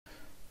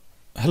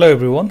Hello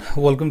everyone,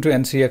 welcome to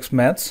NCX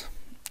Maths,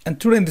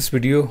 and today in this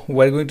video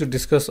we are going to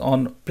discuss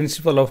on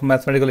principle of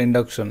mathematical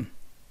induction.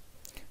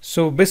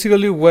 So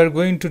basically we are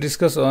going to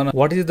discuss on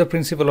what is the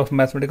principle of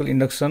mathematical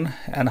induction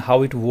and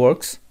how it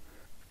works,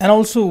 and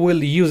also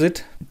we'll use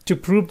it to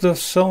prove the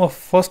sum of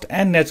first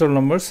n natural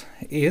numbers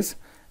is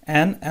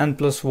n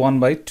plus 1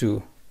 by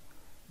 2.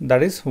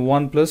 That is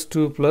 1 plus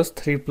 2 plus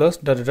 3 plus ...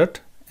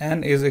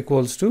 n is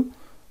equals to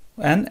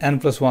n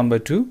plus 1 by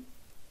 2.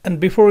 And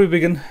before we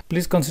begin,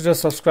 please consider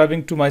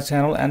subscribing to my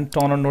channel and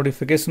turn on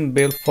notification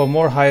bell for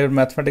more higher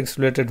mathematics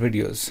related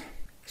videos.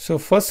 So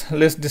first,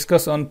 let's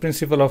discuss on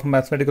principle of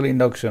mathematical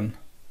induction.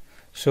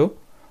 So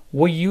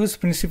we use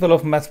principle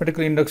of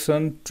mathematical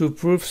induction to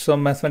prove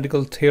some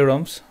mathematical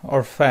theorems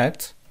or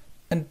facts.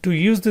 And to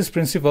use this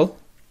principle,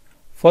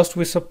 first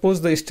we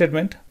suppose the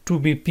statement to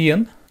be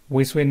Pn,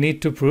 which we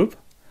need to prove,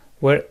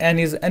 where n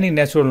is any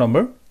natural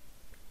number.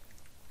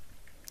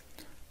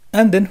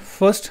 And then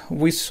first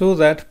we show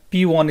that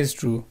P1 is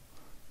true.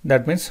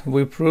 That means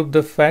we prove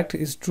the fact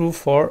is true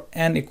for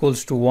n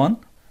equals to 1.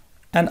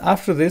 And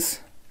after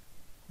this,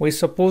 we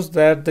suppose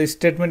that the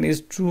statement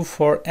is true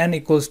for n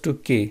equals to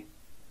k.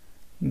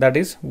 That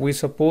is, we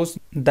suppose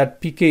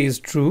that Pk is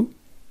true.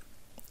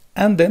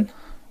 And then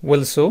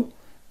we'll show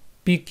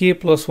Pk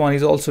plus 1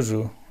 is also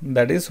true.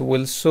 That is,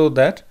 we'll show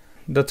that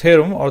the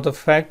theorem or the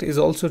fact is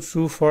also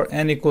true for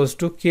n equals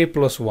to k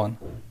plus 1.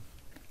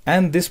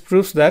 And this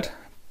proves that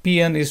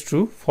Pn is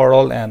true for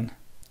all n,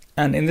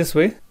 and in this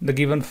way the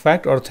given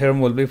fact or theorem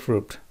will be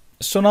proved.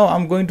 So now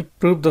I'm going to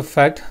prove the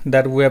fact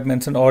that we have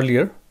mentioned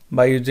earlier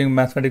by using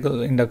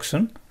mathematical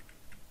induction.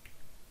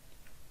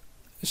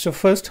 So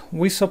first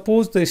we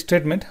suppose the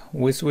statement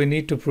which we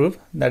need to prove,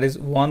 that is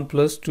 1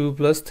 plus 2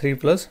 plus 3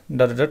 plus ...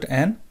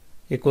 n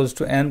equals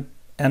to n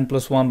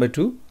plus 1 by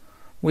 2.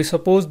 We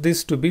suppose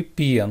this to be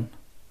Pn.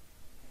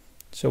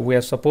 So we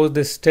have supposed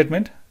this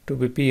statement to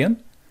be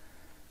Pn.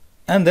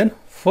 And then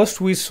first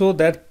we show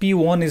that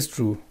P1 is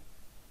true.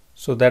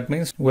 So that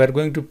means we are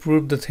going to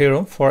prove the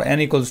theorem for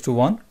n equals to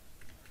 1.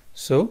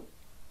 So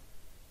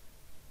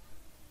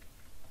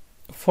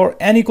for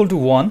n equal to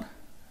 1,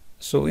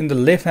 so in the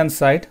left hand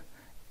side,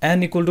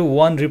 n equal to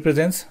 1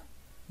 represents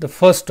the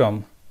first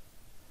term,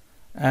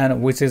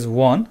 and which is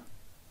 1.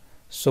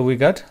 So we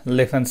got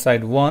left hand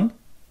side 1.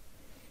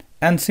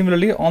 And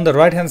similarly on the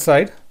right hand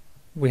side,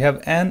 we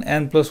have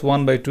n plus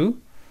 1 by 2.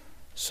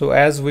 So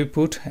as we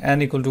put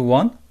n equal to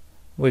 1,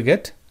 we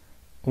get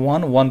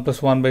 1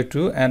 plus 1 by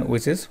 2, and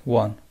which is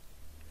 1.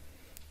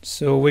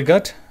 So we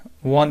got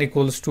 1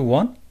 equals to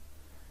 1.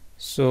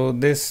 So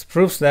this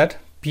proves that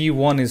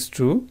P1 is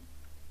true.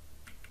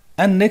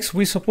 And next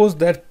we suppose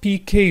that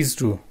Pk is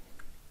true.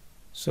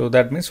 So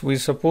that means we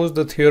suppose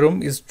the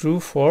theorem is true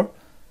for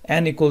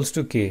n equals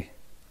to k.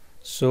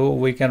 So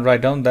we can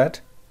write down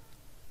that.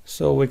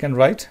 So we can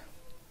write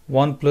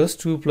 1 plus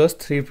 2 plus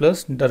 3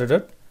 plus ...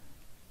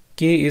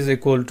 k is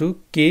equal to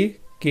k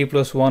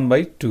plus 1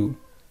 by 2.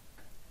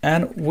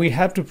 And we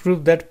have to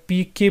prove that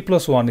Pk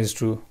plus 1 is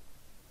true.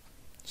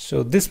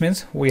 So this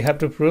means we have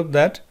to prove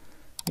that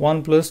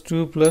 1 plus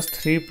 2 plus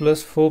 3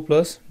 plus 4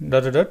 plus ...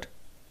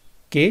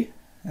 k,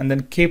 and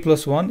then k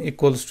plus 1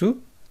 equals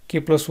to k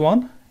plus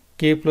 1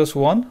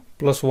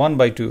 plus 1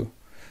 by 2.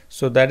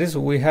 So that is,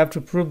 we have to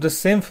prove the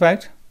same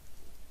fact,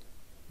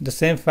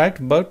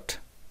 but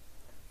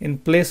in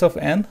place of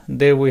n,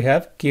 there we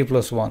have k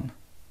plus 1.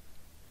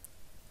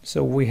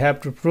 So we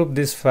have to prove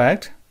this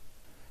fact.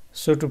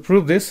 So to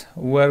prove this,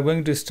 we are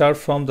going to start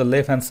from the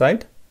left hand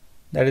side,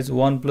 that is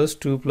 1 plus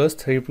 2 plus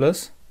 3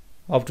 plus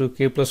up to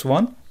k plus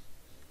 1.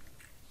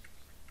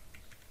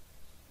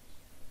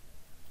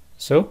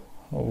 So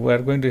we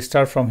are going to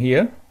start from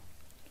here,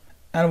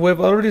 and we have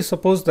already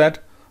supposed that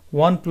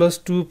 1 plus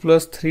 2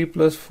 plus 3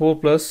 plus 4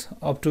 plus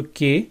up to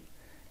k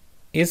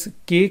is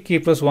k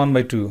plus 1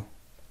 by 2.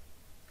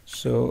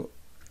 So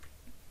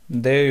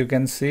there you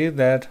can see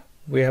that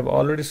we have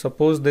already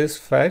supposed this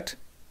fact,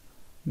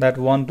 that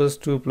 1 plus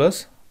 2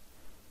 plus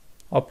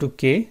up to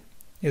k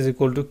is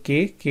equal to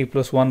k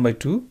plus 1 by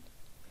 2.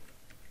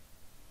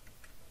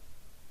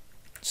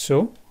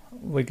 So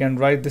we can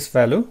write this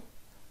value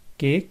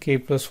k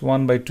plus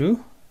 1 by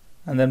 2,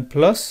 and then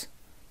plus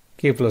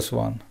k plus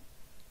 1.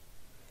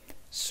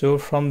 So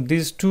from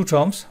these two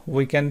terms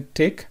we can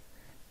take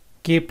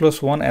k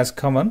plus 1 as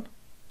common.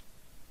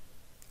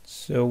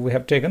 So we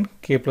have taken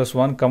k plus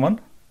 1 common.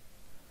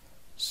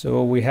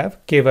 So we have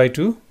k by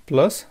 2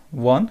 plus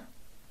 1.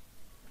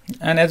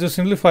 And as you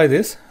simplify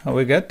this,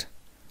 we get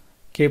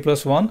k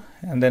plus 1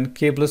 and then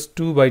k plus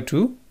 2 by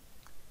 2.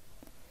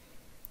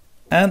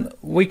 And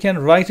we can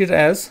write it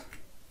as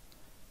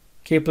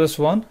k plus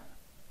 1,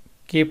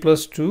 k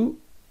plus 2.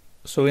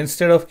 So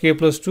instead of k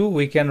plus 2,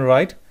 we can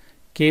write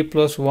k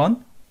plus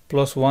 1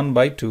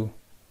 by 2.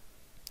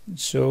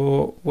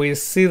 So we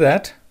see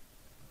that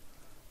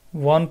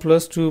 1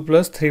 plus 2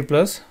 plus 3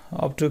 plus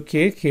up to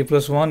k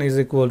plus 1 is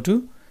equal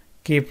to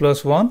k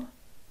plus 1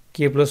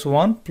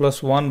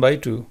 plus 1 by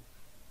 2.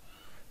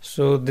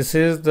 So this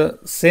is the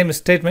same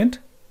statement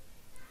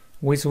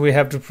which we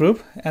have to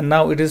prove, and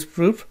now it is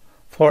proved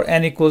for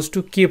n equals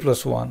to k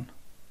plus 1.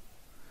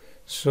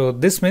 So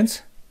this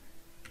means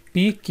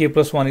p k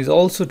plus 1 is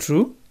also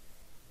true.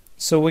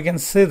 So we can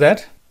say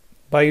that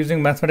by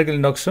using mathematical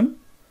induction,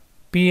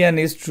 Pn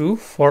is true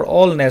for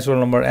all natural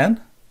number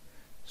n.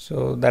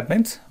 So that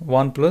means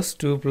 1 plus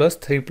 2 plus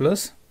 3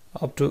 plus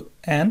up to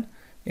n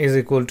is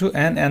equal to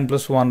n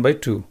plus 1 by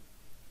 2.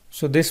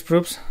 So this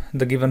proves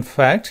the given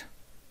fact.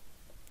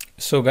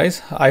 So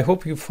guys, I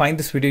hope you find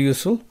this video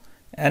useful,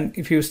 and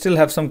if you still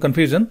have some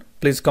confusion,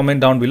 please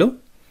comment down below,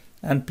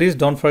 and please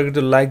don't forget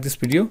to like this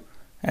video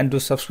and to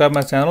subscribe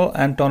my channel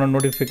and turn on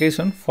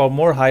notification for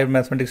more higher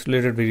mathematics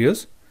related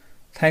videos.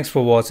 Thanks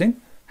for watching.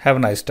 Have a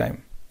nice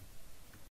time.